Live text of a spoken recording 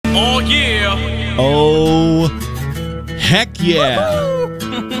Oh, yeah. Oh, heck yeah.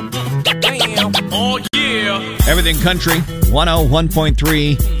 Oh, yeah. Everything Country,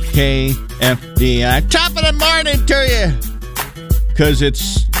 101.3 KFDI. Top of the morning to you. Because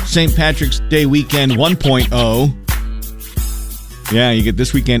it's St. Patrick's Day weekend 1.0. Yeah, you get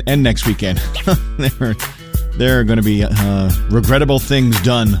this weekend and next weekend. There are going to be regrettable things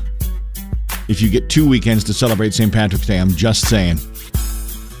done if you get 2 weekends to celebrate St. Patrick's Day. I'm just saying.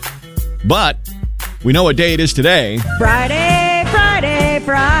 But we know what day it is today. Friday, Friday,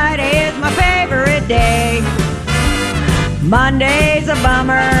 Friday is my favorite day. Monday's a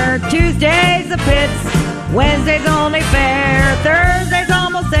bummer, Tuesday's a pits, Wednesday's only fair, Thursday's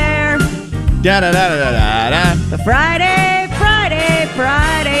almost there. Da-da-da-da-da-da. But Friday, Friday,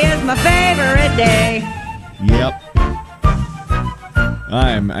 Friday is my favorite day. Yep.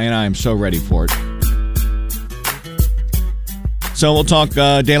 I'm so ready for it. So we'll talk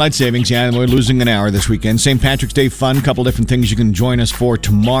daylight savings. Yeah, we're losing an hour this weekend. St. Patrick's Day fun. Couple different things you can join us for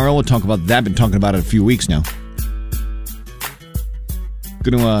tomorrow. We'll talk about that. Been talking about it a few weeks now.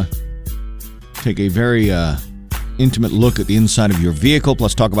 Going to take a very intimate look at the inside of your vehicle,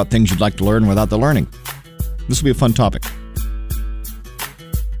 plus talk about things you'd like to learn without the learning. This will be a fun topic.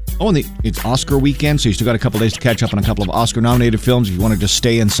 Oh, and it's Oscar weekend, so you still got a couple days to catch up on a couple of Oscar-nominated films. If you want to just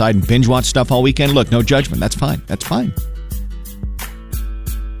stay inside and binge-watch stuff all weekend, look, no judgment. That's fine. That's fine.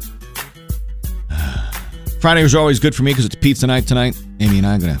 Fridays are always good for me because it's pizza night tonight. Amy and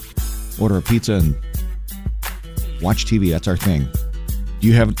I are going to order a pizza and watch TV. That's our thing. Do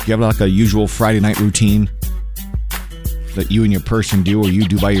you have like a usual Friday night routine that you and your person do, or you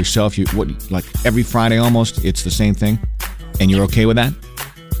do by yourself? Like every Friday almost, it's the same thing, and you're okay with that?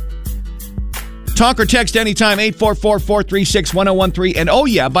 Talk or text anytime, 844-436-1013. And oh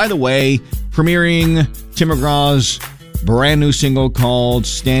yeah, by the way, premiering Tim McGraw's brand new single called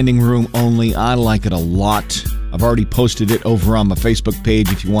Standing Room Only. I like it a lot. I've already posted it over on my Facebook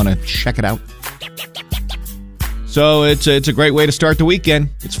page if you want to check it out. So it's a great way to start the weekend.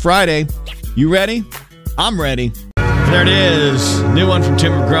 It's Friday. You ready? I'm ready. There it is. New one from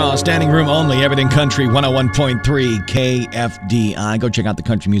Tim McGraw. Standing Room Only. Everything Country 101.3 KFDI. Go check out the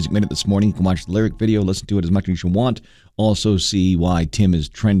Country Music Minute this morning. You can watch the lyric video, listen to it as much as you want. Also see why Tim is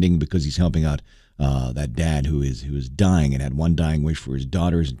trending because he's helping out that dad who is dying and had one dying wish for his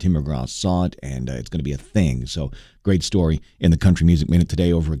daughters, and Tim McGraw saw it, and it's going to be a thing. So great story in the Country Music Minute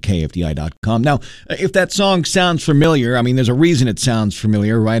today over at KFDI.com. Now, if that song sounds familiar, I mean, there's a reason it sounds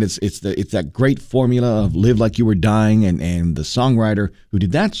familiar, right? It's that great formula of Live Like You Were Dying, and the songwriter who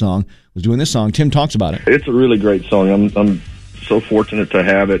did that song was doing this song. Tim talks about it. It's a really great song. I'm so fortunate to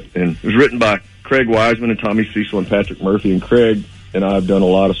have it, and it was written by Craig Wiseman and Tommy Cecil and Patrick Murphy, and Craig and I have done a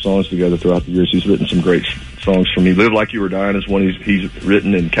lot of songs together throughout the years. He's written some great songs for me. Live Like You Were Dying is one he's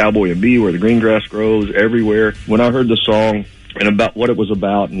written, in Cowboy and Me, Where the Green Grass Grows, Everywhere. When I heard the song and about what it was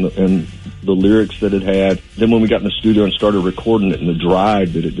about and the lyrics that it had, then when we got in the studio and started recording it, and the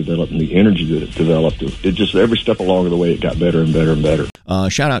drive that it developed and the energy that it developed, it just, every step along the way, it got better and better and better.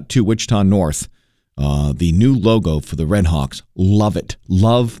 Shout out to Wichita North. The new logo for the Red Hawks. Love it.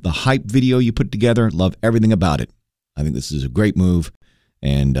 Love the hype video you put together. Love everything about it. I think this is a great move,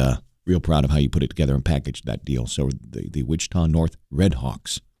 and real proud of how you put it together and packaged that deal. So the Wichita North Red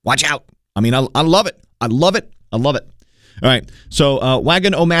Hawks. Watch out. I mean, I love it. I love it. I love it. All right. So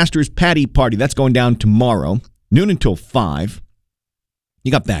Wagon O Masters Patty Party. That's going down tomorrow, noon until 5.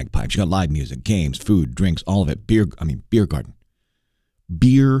 You got bagpipes. You got live music, games, food, drinks, all of it. Beer garden.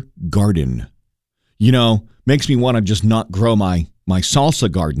 Beer garden. You know, makes me want to just not grow my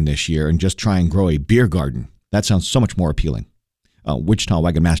salsa garden this year and just try and grow a beer garden. That sounds so much more appealing. Wichita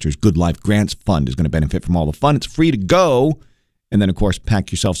Wagon Masters Good Life Grants Fund is going to benefit from all the fun. It's free to go. And then, of course, pack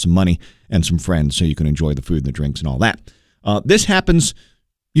yourself some money and some friends so you can enjoy the food and the drinks and all that. This happens,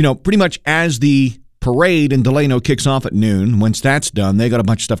 pretty much as the parade in Delano kicks off at noon. Once that's done, they got a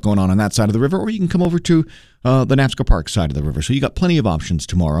bunch of stuff going on that side of the river, or you can come over to the NAPSCO Park side of the river. So you got plenty of options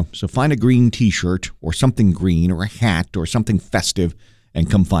tomorrow. So find a green T-shirt or something green or a hat or something festive and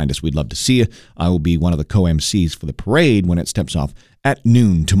come find us. We'd love to see you. I will be one of the co-MCs for the parade when it steps off at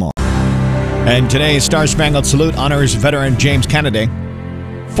noon tomorrow. And today's Star Spangled Salute honors veteran James Kennedy.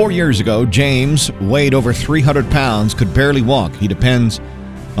 4 years ago, James weighed over 300 pounds, could barely walk. He depends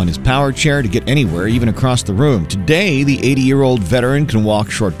on his power chair to get anywhere, even across the room. Today, the 80-year-old veteran can walk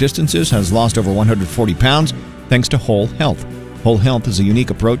short distances, has lost over 140 pounds, thanks to Whole Health. Whole Health is a unique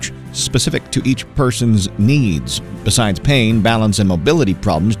approach specific to each person's needs. Besides pain, balance, and mobility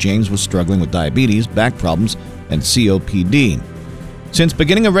problems, James was struggling with diabetes, back problems, and COPD. Since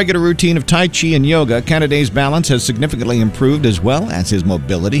beginning a regular routine of Tai Chi and yoga, Canada's balance has significantly improved as well as his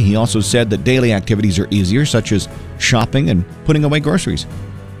mobility. He also said that daily activities are easier, such as shopping and putting away groceries.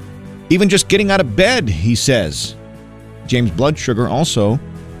 Even just getting out of bed, he says. James' blood sugar also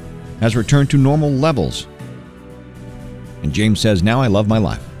has returned to normal levels. And James says, now I love my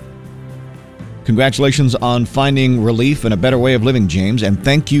life. Congratulations on finding relief and a better way of living, James, and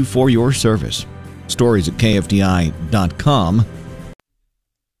thank you for your service. Stories at KFDI.com.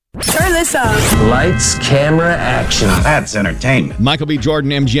 Turn this on. Lights, camera, action. That's entertainment. Michael B.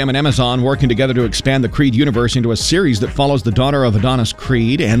 Jordan, MGM, and Amazon working together to expand the Creed universe into a series that follows the daughter of Adonis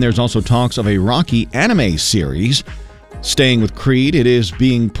Creed, and there's also talks of a Rocky anime series. Staying with Creed, it is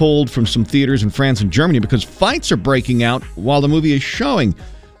being pulled from some theaters in France and Germany because fights are breaking out while the movie is showing.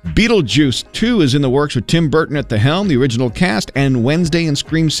 Beetlejuice 2 is in the works with Tim Burton at the helm, the original cast, and Wednesday and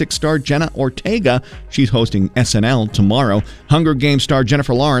Scream 6 star Jenna Ortega. She's hosting SNL tomorrow. Hunger Games star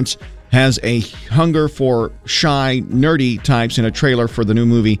Jennifer Lawrence has a hunger for shy, nerdy types in a trailer for the new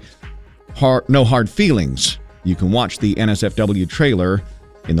movie No Hard Feelings. You can watch the NSFW trailer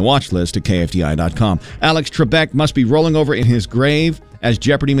in the watch list at KFDI.com. Alex Trebek must be rolling over in his grave as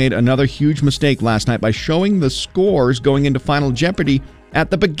Jeopardy made another huge mistake last night by showing the scores going into Final Jeopardy at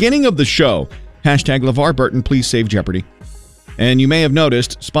the beginning of the show. Hashtag LeVar Burton, please save Jeopardy. And you may have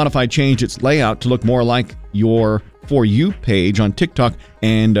noticed Spotify changed its layout to look more like your For You page on TikTok,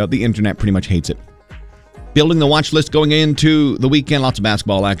 and the internet pretty much hates it. Building the watch list going into the weekend, lots of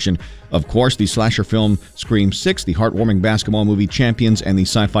basketball action. Of course, the slasher film Scream 6, the heartwarming basketball movie Champions, and the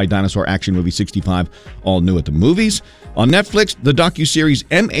sci-fi dinosaur action movie 65, all new at the movies. On Netflix, the docuseries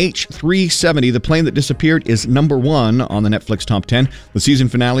MH370, The Plane That Disappeared, is #1 on the Netflix Top 10. The season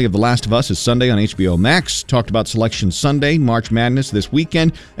finale of The Last of Us is Sunday on HBO Max. Talked about Selection Sunday, March Madness this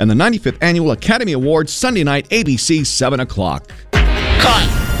weekend, and the 95th Annual Academy Awards Sunday night, ABC, 7 o'clock. Cut!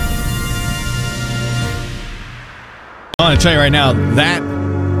 I want to tell you right now,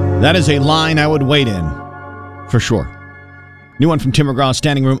 that is a line I would wait in, for sure. New one from Tim McGraw,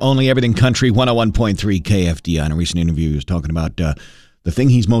 Standing Room Only, Everything Country, 101.3 KFDI. In a recent interview, he was talking about the thing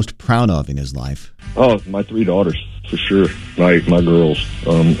he's most proud of in his life. Oh, my 3 daughters, for sure. My girls,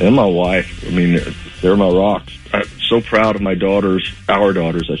 and my wife. I mean, they're my rocks. I'm so proud of my daughters, our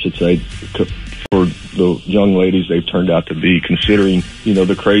daughters, I should say, for the young ladies they've turned out to be, considering,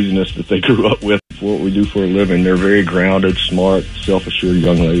 the craziness that they grew up with, for what we do for a living. They're very grounded, smart, self-assured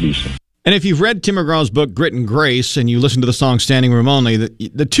young ladies. And if you've read Tim McGraw's book, Grit and Grace, and you listen to the song Standing Room Only,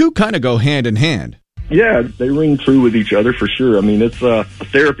 the two kind of go hand in hand. Yeah, they ring true with each other for sure. I mean, it's a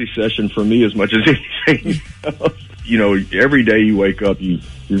therapy session for me as much as anything else. Every day you wake up,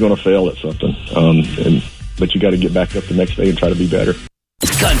 you're going to fail at something. But you got to get back up the next day and try to be better.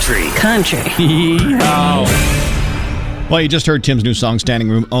 Country. Well, you just heard Tim's new song, Standing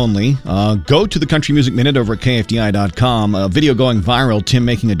Room Only. Go to the Country Music Minute over at KFDI.com. A video going viral, Tim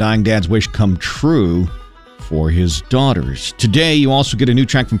making a dying dad's wish come true for his daughters. Today, you also get a new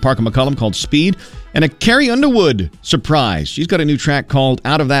track from Parker McCollum called Speed, and a Carrie Underwood surprise. She's got a new track called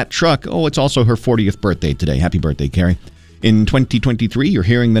Out of That Truck. Oh, it's also her 40th birthday today. Happy birthday, Carrie. In 2023, you're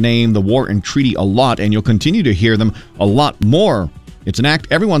hearing the name The War and Treaty a lot, and you'll continue to hear them a lot more. It's an act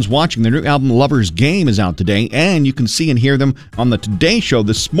everyone's watching. Their new album, Lover's Game, is out today, and you can see and hear them on the Today Show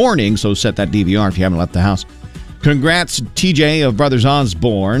this morning, so set that DVR if you haven't left the house. Congrats, TJ of Brothers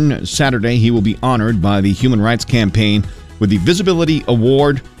Osborne. Saturday, he will be honored by the Human Rights Campaign with the Visibility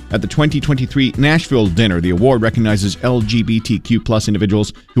Award at the 2023 Nashville Dinner. The award recognizes LGBTQ plus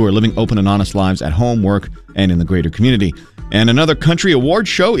individuals who are living open and honest lives at home, work, and in the greater community. And another country award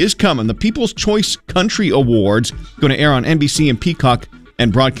show is coming. The People's Choice Country Awards, going to air on NBC and Peacock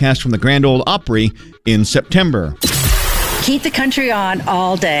and broadcast from the Grand Ole Opry in September. Keep the country on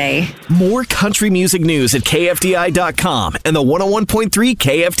all day. More country music news at KFDI.com and the 101.3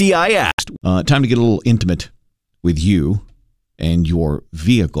 KFDI app. Time to get a little intimate with you and your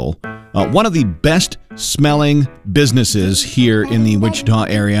vehicle. One of the best smelling businesses here in the Wichita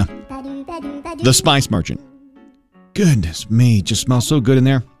area, the Spice Merchant. Goodness me, just smells so good in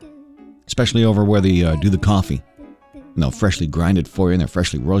there, especially over where they do the coffee. Freshly grinded for you, and they're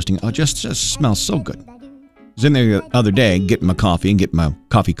freshly roasting. Oh, just smells so good. I was in there the other day getting my coffee and getting my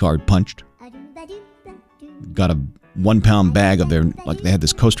coffee card punched. Got a 1 pound bag of their, they had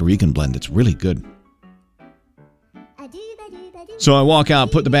this Costa Rican blend. It's really good. So I walk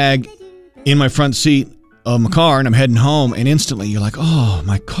out, put the bag in my front seat of my car, and I'm heading home, and instantly you're like, oh,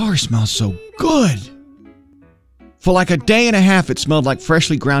 my car smells so good. For like a day and a half, it smelled like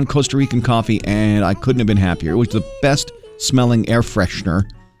freshly ground Costa Rican coffee, and I couldn't have been happier. It was the best smelling air freshener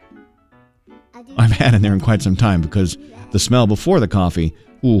I've had in there in quite some time, because the smell before the coffee,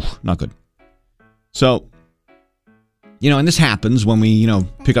 ooh, not good. So, and this happens when we,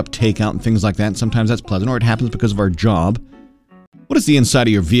 pick up takeout and things like that. And sometimes that's pleasant, or it happens because of our job. What does the inside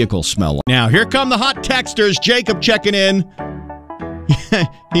of your vehicle smell like? Now, here come the hot texters. Jacob checking in.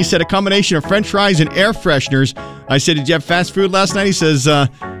 He said a combination of French fries and air fresheners. I said, did you have fast food last night? He says,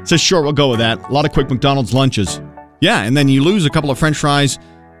 sure, we'll go with that. A lot of quick McDonald's lunches. Yeah, and then you lose a couple of French fries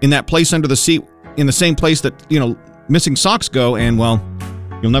in that place under the seat, in the same place that, missing socks go, and, well,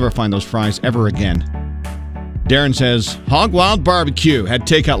 you'll never find those fries ever again. Darren says, Hog Wild Barbecue. Had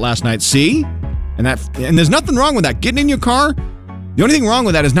takeout last night. See? And there's nothing wrong with that. Getting in your car, the only thing wrong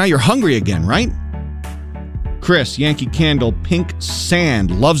with that is now you're hungry again, right? Chris, Yankee Candle, Pink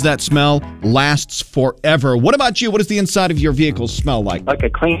Sand. Loves that smell. Lasts forever. What about you? What does the inside of your vehicle smell like? Like a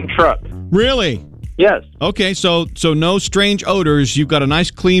clean truck. Really? Yes. Okay, so no strange odors. You've got a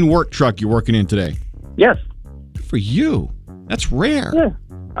nice clean work truck you're working in today. Yes. Good for you. That's rare. Yeah.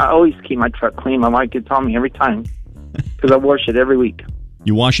 I always keep my truck clean. My wife gets on me every time because I wash it every week.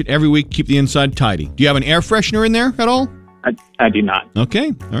 You wash it every week, keep the inside tidy. Do you have an air freshener in there at all? I do not.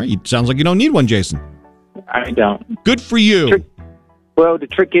 Okay. All right. Sounds like you don't need one, Jason. I don't. Good for you. Well, the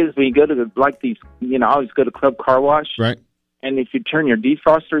trick is when you go to I always go to Club Car Wash. Right. And if you turn your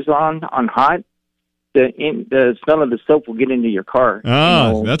defrosters on hot, the smell of the soap will get into your car.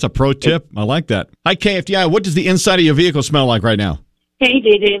 Oh, that's a pro tip. I like that. Hi, KFDI. What does the inside of your vehicle smell like right now? Hey,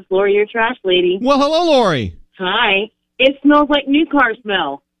 JJ, it's Lori, your trash lady. Well, hello, Lori. Hi. It smells like new car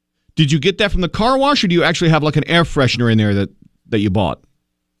smell. Did you get that from the car wash, or do you actually have like an air freshener in there that you bought?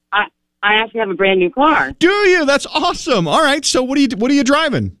 I actually have a brand new car. Do you? That's awesome. All right. So what are you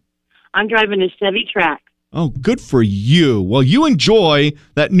driving? I'm driving a Chevy Trax. Oh, good for you. Well, you enjoy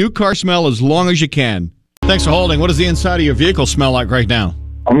that new car smell as long as you can. Thanks for holding. What does the inside of your vehicle smell like right now?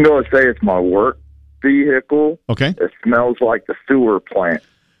 I'm going to say it's my work vehicle. Okay. It smells like the sewer plant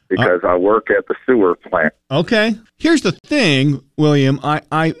because I work at the sewer plant. Okay. Here's the thing, William.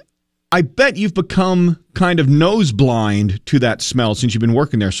 I bet you've become kind of nose blind to that smell since you've been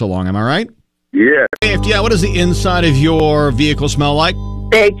working there so long. Am I right? Yeah. Yeah. What does the inside of your vehicle smell like?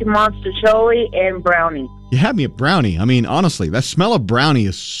 Baked monster chili and brownie. You had me at brownie. I mean, honestly, that smell of brownie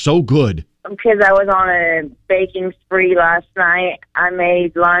is so good. Because I was on a baking spree last night. I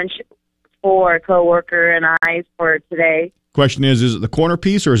made lunch for a coworker and I for today. Question is it the corner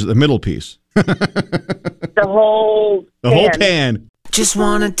piece or is it the middle piece? The whole pan. Just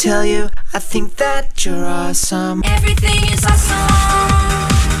want to tell you, I think that you're awesome. Everything is awesome.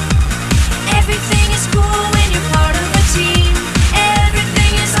 Everything is cool when you're part of a team.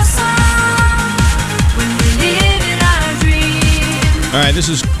 Everything is awesome when we live in our dream. All right, this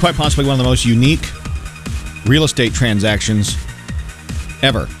is quite possibly one of the most unique real estate transactions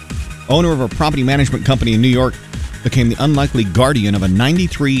ever. Owner of a property management company in New York became the unlikely guardian of a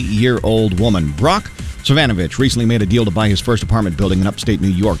 93-year-old woman. Brock Savanovich recently made a deal to buy his first apartment building in upstate New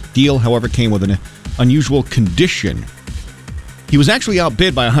York. Deal, however, came with an unusual condition. He was actually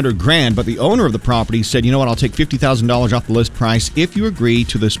outbid by $100,000, but the owner of the property said, you know what, I'll take $50,000 off the list price if you agree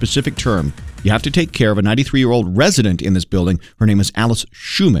to the specific term. You have to take care of a 93-year-old resident in this building. Her name is Alice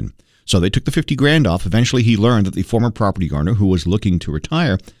Schumann. So they took the $50,000 off. Eventually, he learned that the former property owner, who was looking to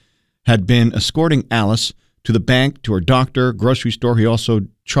retire, had been escorting Alice to the bank, to her doctor, grocery store. He also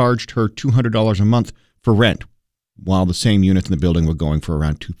charged her $200 a month for rent, while the same units in the building were going for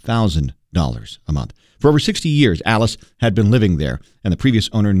around $2,000 a month. For over 60 years, Alice had been living there, and the previous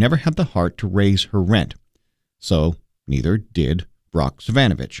owner never had the heart to raise her rent. So neither did Brock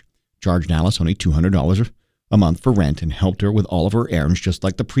Savanovich. Charged Alice only $200 a month for rent and helped her with all of her errands, just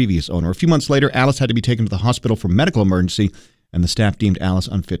like the previous owner. A few months later, Alice had to be taken to the hospital for medical emergency, and the staff deemed Alice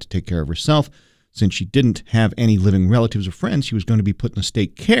unfit to take care of herself. Since she didn't have any living relatives or friends, she was going to be put in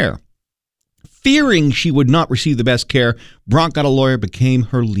state care. Fearing she would not receive the best care, Brock got a lawyer, became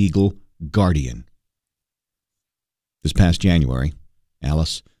her legal guardian. This past January,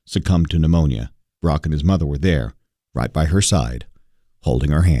 Alice succumbed to pneumonia. Brock and his mother were there, right by her side,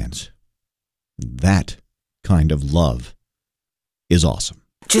 holding her hands. That kind of love is awesome.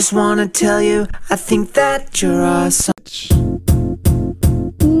 Just want to tell you, I think that you're awesome.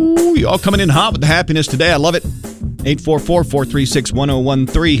 Ooh, y'all coming in hot with the happiness today. I love it.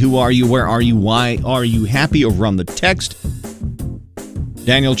 844-436-1013. Who are you? Where are you? Why are you happy? Over on the text.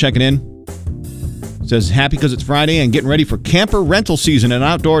 Daniel checking in. Says, happy because it's Friday and getting ready for camper rental season and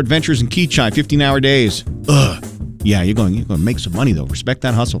outdoor adventures in Keachai. 15-hour days. Ugh. Yeah, you're going to make some money, though. Respect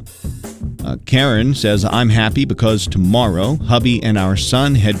that hustle. Karen says, I'm happy because tomorrow, hubby and our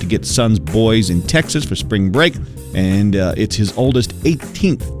son head to get son's boys in Texas for spring break, and it's his oldest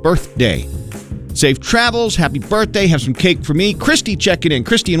 18th birthday. Safe travels. Happy birthday. Have some cake for me. Christy checking in.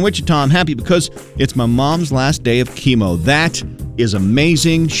 Christy in Wichita. I'm happy because it's my mom's last day of chemo. That is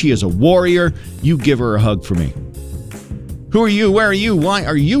amazing. She is a warrior. You give her a hug for me. Who are you? Where are you? Why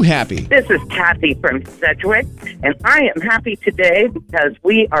are you happy? This is Kathy from Sedgwick, and I am happy today because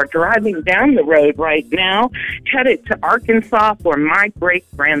we are driving down the road right now, headed to Arkansas for my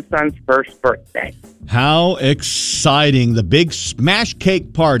great-grandson's first birthday. How exciting. The big smash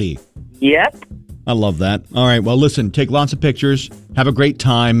cake party. Yep. I love that. All right, well, listen, take lots of pictures, have a great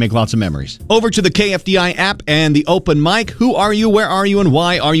time, make lots of memories. Over to the KFDI app and the open mic. Who are you, where are you, and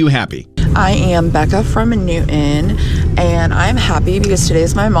why are you happy? I am Becca from Newton, and I'm happy because today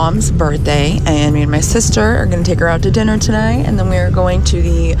is my mom's birthday, and me and my sister are going to take her out to dinner tonight, and then we are going to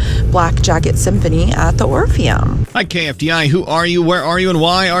the Black Jacket Symphony at the Orpheum. Hi, KFDI. Who are you, where are you, and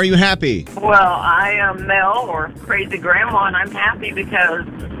why are you happy? Well, I am Mel, or Crazy Grandma, and I'm happy because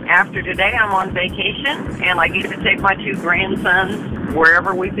after today I'm on vacation, and I get to take my two grandsons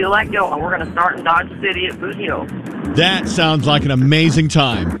wherever we feel like going. We're going to start in Dodge City at Boot Hill. That sounds like an amazing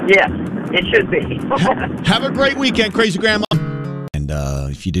time. Yes, it should be. Have a great weekend, Crazy Grandma. And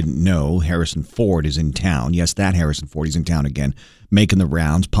if you didn't know, Harrison Ford is in town. Yes, that Harrison Ford. He's in town again, making the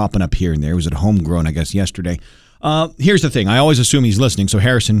rounds, popping up here and there. He was at Homegrown, I guess, yesterday. Here's the thing. I always assume he's listening. So,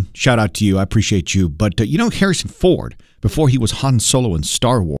 Harrison, shout out to you. I appreciate you. But, Harrison Ford, before he was Han Solo in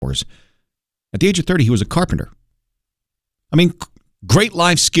Star Wars, at the age of 30, he was a carpenter. I mean, great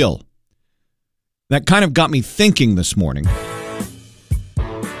life skill. That kind of got me thinking this morning.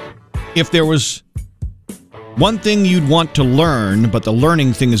 If there was one thing you'd want to learn, but the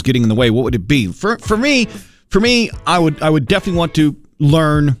learning thing is getting in the way, what would it be? For me, I would definitely want to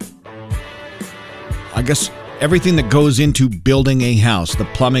learn, I guess, everything that goes into building a house, the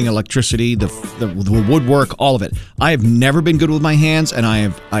plumbing, electricity, the woodwork, all of it. I have never been good with my hands, and I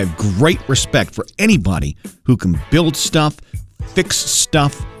have great respect for anybody who can build stuff, fix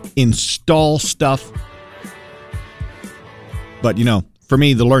stuff, install stuff. But, for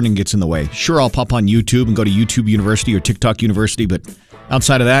me, the learning gets in the way. Sure, I'll pop on YouTube and go to YouTube University or TikTok University, but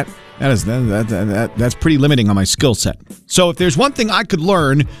outside of that, that's pretty limiting on my skill set. So if there's one thing I could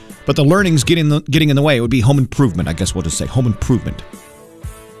learn, but the learning's getting in the way, it would be home improvement, I guess we'll just say. Home improvement.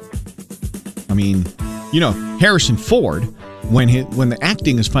 I mean, Harrison Ford, when the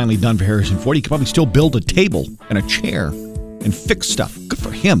acting is finally done for Harrison Ford, he could probably still build a table and a chair and fix stuff. Good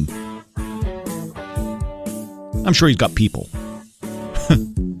for him. I'm sure he's got people.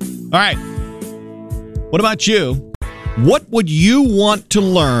 All right. What about you? What would you want to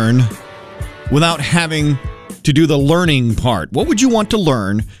learn without having to do the learning part? What would you want to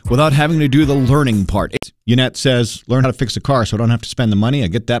learn without having to do the learning part? Yannette says, learn how to fix a car so I don't have to spend the money. I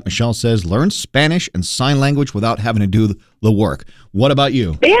get that. Michelle says, learn Spanish and sign language without having to do the work. What about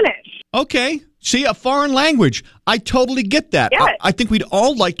you? Spanish. Okay. See, a foreign language. I totally get that. Yes. I think we'd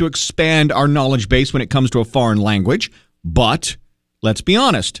all like to expand our knowledge base when it comes to a foreign language, but let's be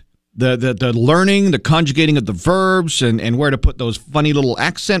honest. The learning, the conjugating of the verbs, and where to put those funny little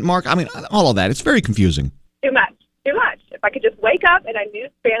accent marks. I mean, all of that. It's very confusing. Too much. If I could just wake up and I knew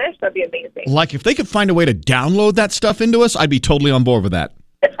Spanish, that'd be amazing. Like, if they could find a way to download that stuff into us, I'd be totally on board with that.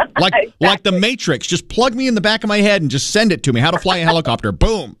 Like the Matrix. Just plug me in the back of my head and just send it to me. How to fly a helicopter.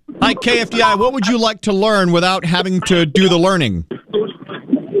 Boom. Hi, KFDI. What would you like to learn without having to do the learning?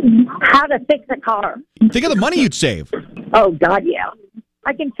 How to fix a car. Think of the money you'd save. Oh, God, yeah.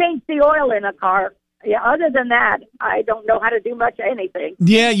 I can change the oil in a car. Yeah, other than that, I don't know how to do much of anything.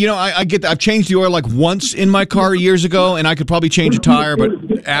 Yeah, I get that. I've changed the oil like once in my car years ago, and I could probably change a tire, but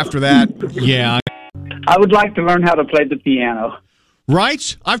after that, yeah. I would like to learn how to play the piano.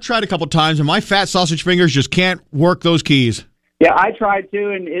 Right? I've tried a couple times, and my fat sausage fingers just can't work those keys. Yeah, I tried to,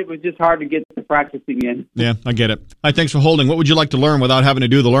 and it was just hard to get the practicing in. Yeah, I get it. Hi, thanks for holding. What would you like to learn without having to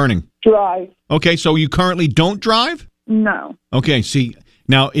do the learning? Drive. Okay, so you currently don't drive? No. Okay, see,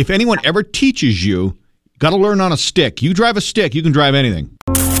 now, if anyone ever teaches you, got to learn on a stick. You drive a stick, you can drive anything.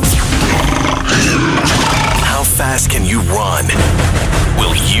 How fast can you run?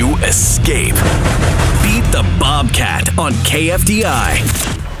 Will you escape? Beat the Bobcat on KFDI.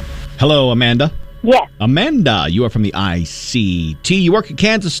 Hello, Amanda. Yes. Amanda, you are from the ICT. You work at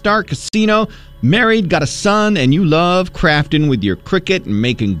Kansas Star Casino, married, got a son, and you love crafting with your Cricut and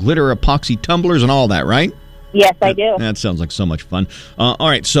making glitter epoxy tumblers and all that, right? Yes, I do. That sounds like so much fun. All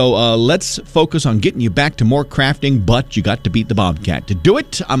right, so let's focus on getting you back to more crafting, but you got to beat the Bobcat. To do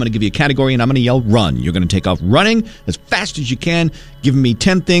it, I'm going to give you a category, and I'm going to yell run. You're going to take off running as fast as you can, giving me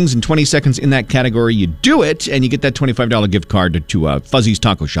 10 things in 20 seconds in that category. You do it, and you get that $25 gift card to Fuzzy's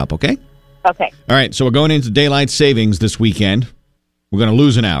Taco Shop, okay? Okay. All right, so we're going into daylight savings this weekend. We're going to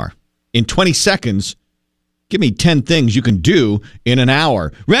lose an hour. in 20 seconds. Give me 10 things you can do in an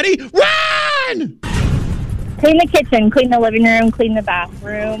hour. Ready? Run! Clean the kitchen, clean the living room, clean the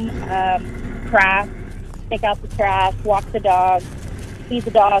bathroom, craft, take out the trash, walk the dog, feed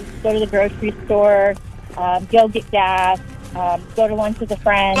the dog, go to the grocery store, go get gas, go to lunch with a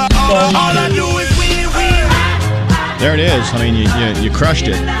friend. There it is. I mean, you crushed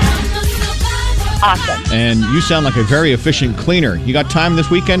it. Awesome. And you sound like a very efficient cleaner. You got time this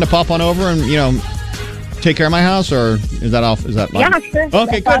weekend to pop on over and, take care of my house, or is that off? Is that like, yeah, sure. Okay, no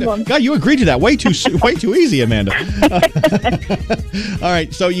good. problem. God, you agreed to that way too easy, Amanda. All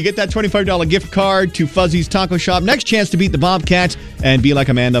right, so you get that $25 gift card to Fuzzy's Taco Shop. Next chance to beat the Bobcats and be like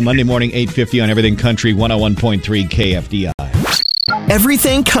Amanda Monday morning 8:50 on Everything Country 101.3 KFDI.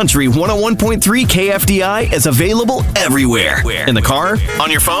 Everything Country 101.3 KFDI is available everywhere. In the car,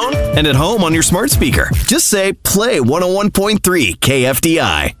 on your phone, and at home on your smart speaker. Just say play 101.3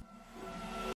 KFDI.